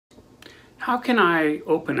How can I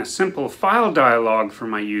open a simple file dialog for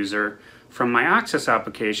my user from my Access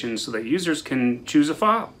application so that users can choose a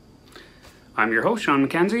file? I'm your host, Sean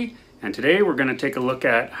McKenzie, and today we're going to take a look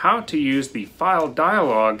at how to use the file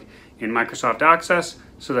dialog in Microsoft Access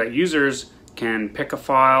so that users can pick a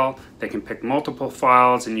file, they can pick multiple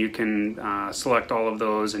files, and you can select all of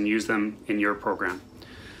those and use them in your program.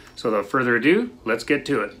 So without further ado, let's get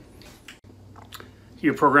to it. If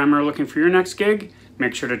you're a programmer looking for your next gig,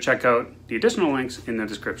 make sure to check out the additional links in the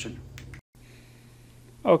description.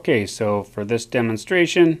 Okay, so for this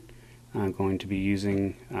demonstration, I'm going to be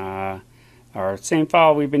using our same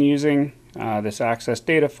file we've been using, this Access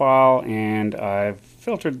data file, and I've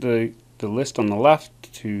filtered the list on the left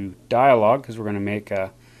to Dialog because we're going to make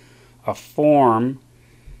a form,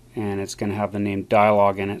 and it's going to have the name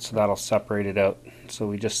Dialog in it, so that'll separate it out. So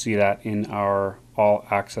we just see that in our All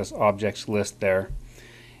Access Objects list there.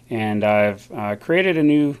 And I've created a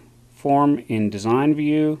new form in Design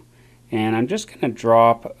View, and I'm just going to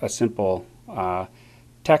drop a simple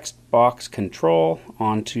text box control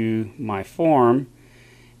onto my form,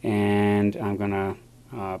 and I'm going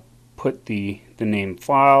to put the name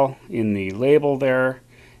file in the label there,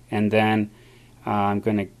 and then I'm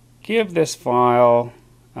going to give this file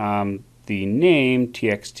the name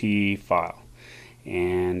txt file,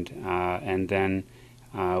 and then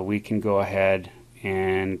we can go ahead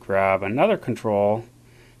and grab another control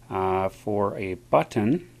for a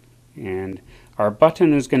button, and our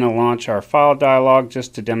button is going to launch our file dialog.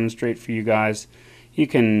 Just to demonstrate for you guys, you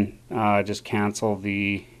can just cancel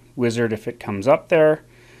the wizard if it comes up there,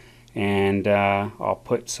 and I'll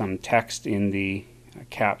put some text in the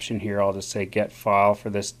caption here. I'll just say get file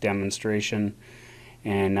for this demonstration,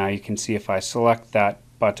 and now you can see if I select that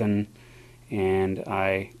button and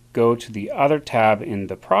I go to the other tab in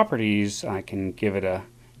the properties, I can give it a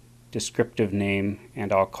descriptive name,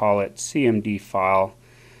 and I'll call it CMD file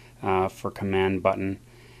for command button.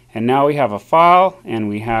 And now we have a file and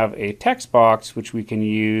we have a text box which we can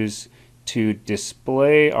use to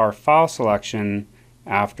display our file selection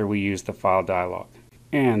after we use the file dialog.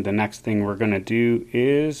 And the next thing we're going to do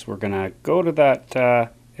is we're going to go to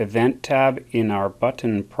that event tab in our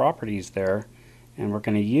button properties there, and we're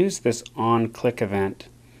going to use this on-click event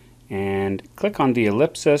and click on the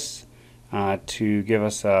ellipsis to give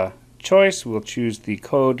us a choice. We'll choose the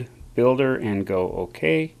code builder and go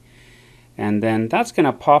OK, and then that's going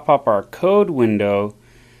to pop up our code window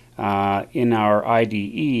in our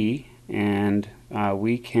IDE, and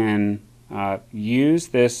we can use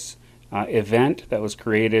this event that was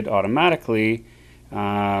created automatically,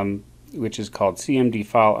 which is called CMD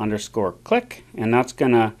file underscore click, and that's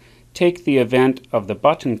going to take the event of the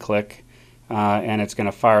button click and it's going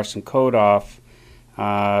to fire some code off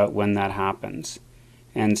when that happens.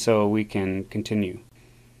 And so we can continue.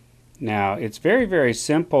 Now it's very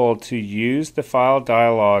simple to use the file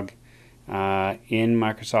dialog in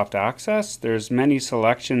Microsoft Access. There's many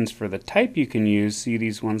selections for the type you can use. See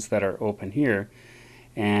these ones that are open here,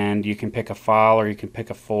 and you can pick a file, or you can pick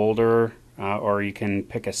a folder, or you can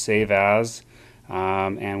pick a save as,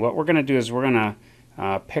 and what we're going to do is we're going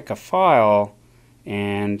to pick a file,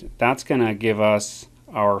 and that's going to give us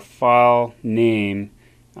our file name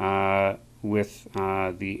with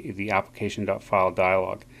the application.file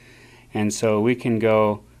dialog. And so we can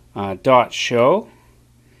go .show,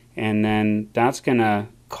 and then that's going to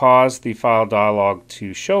cause the file dialog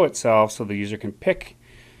to show itself so the user can pick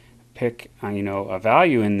a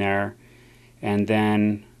value in there. And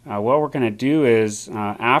then what we're going to do is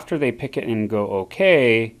after they pick it and go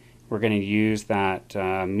OK, we're going to use that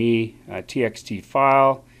txt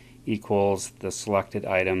file equals the selected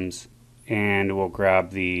items, and we'll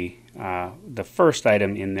grab the first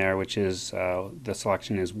item in there, which is the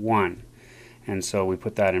selection is 1, and so we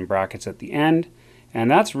put that in brackets at the end, and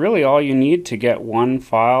that's really all you need to get one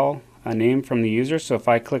file name from the user. So if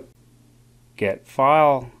I click get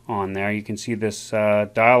file on there, you can see this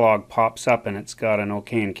dialog pops up, and it's got an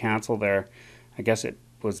OK and cancel there. I guess it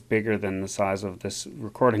was bigger than the size of this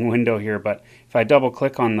recording window here, but if I double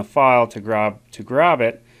click on the file to grab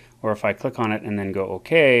it, or if I click on it and then go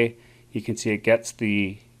OK, you can see it gets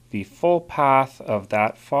the full path of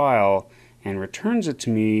that file and returns it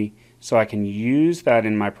to me, so I can use that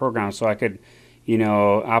in my program. So I could,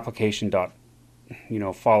 application dot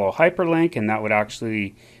follow hyperlink, and that would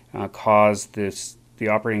actually cause the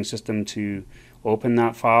operating system to open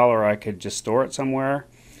that file, or I could just store it somewhere.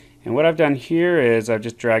 And what I've done here is I've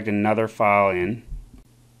just dragged another file in.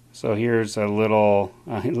 So here's a little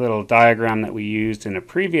diagram that we used in a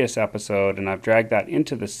previous episode, and I've dragged that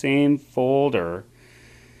into the same folder.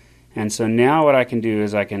 And so now what I can do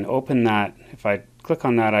is I can open that. If I click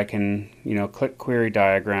on that, I can, click query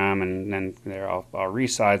diagram, and then there I'll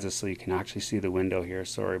resize this so you can actually see the window here.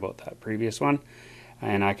 Sorry about that previous one.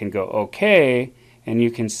 And I can go OK, and you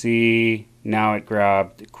can see now it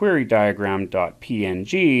grabbed query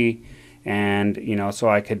diagram.png, and so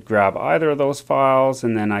I could grab either of those files,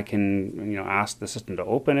 and then I can ask the system to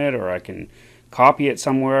open it, or I can copy it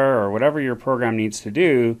somewhere, or whatever your program needs to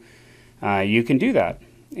do. You can do that.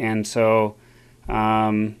 And so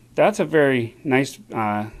that's a very nice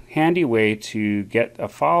handy way to get a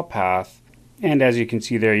file path. And as you can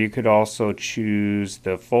see there, you could also choose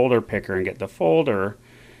the folder picker and get the folder,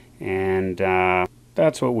 and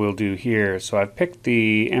that's what we'll do here. So I've picked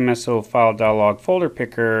the MSO file dialog folder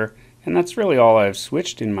picker, and that's really all I've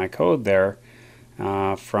switched in my code there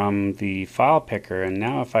from the file picker. And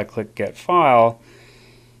now if I click get file,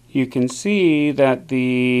 you can see that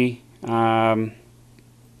it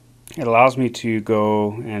allows me to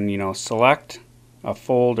go and select a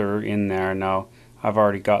folder in there. Now I've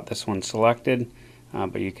already got this one selected,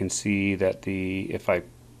 but you can see that if I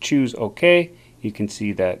choose OK, you can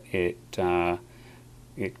see that it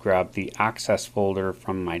grabbed the access folder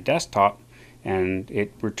from my desktop, and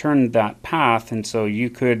it returned that path. And so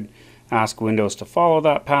you could ask Windows to follow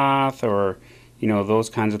that path, or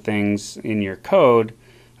those kinds of things in your code,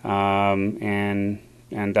 and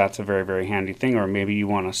that's a very, very handy thing. Or maybe you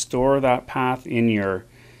want to store that path in your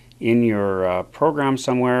program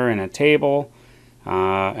somewhere in a table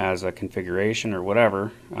as a configuration or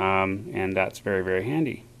whatever, and that's very, very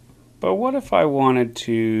handy. But what if I wanted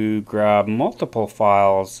to grab multiple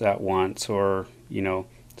files at once, or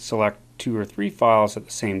select 2 or 3 files at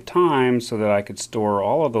the same time, so that I could store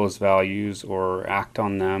all of those values or act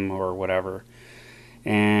on them or whatever?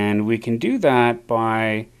 And we can do that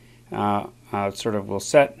by we'll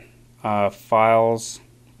set files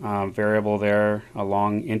variable there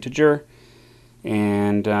along integer.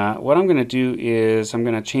 And what I'm going to do is I'm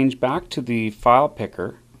going to change back to the file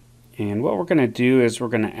picker. And what we're going to do is we're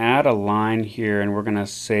going to add a line here, and we're going to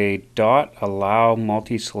say .allow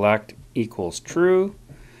multi-select equals true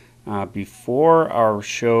before our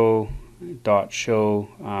show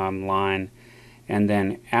line, and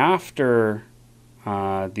then after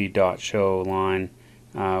the .show line,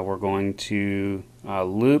 we're going to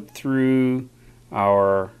loop through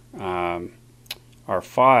our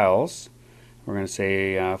files. We're going to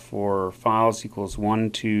say for files equals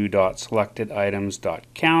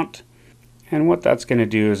 12.selectedItems.count. And what that's going to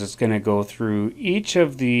do is it's going to go through each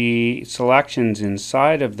of the selections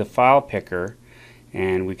inside of the file picker,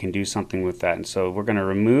 and we can do something with that. And so we're going to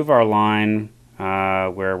remove our line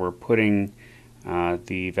where we're putting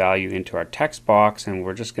the value into our text box, and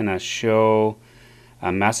we're just going to show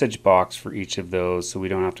a message box for each of those, so we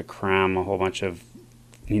don't have to cram a whole bunch of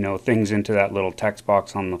things into that little text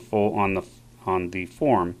box on the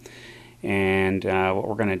form. And what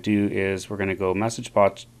we're going to do is we're going to go message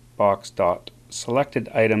box dot selected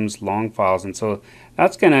items long files, and so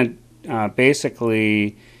that's going to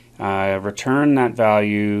basically return that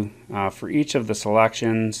value for each of the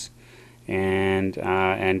selections, and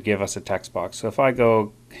give us a text box. So if I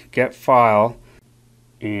go get file,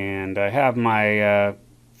 and I have my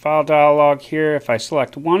file dialog here, if I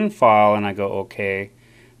select one file and I go OK,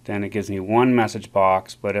 then it gives me one message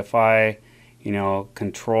box. But if I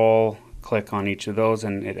control click on each of those,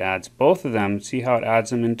 and it adds both of them, see how it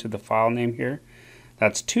adds them into the file name here?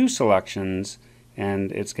 That's 2 selections,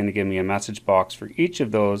 and it's going to give me a message box for each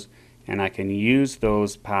of those, and I can use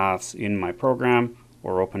those paths in my program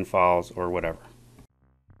or open files or whatever.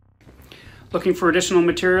 Looking for additional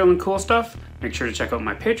material and cool stuff? Make sure to check out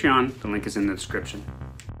my Patreon. The link is in the description.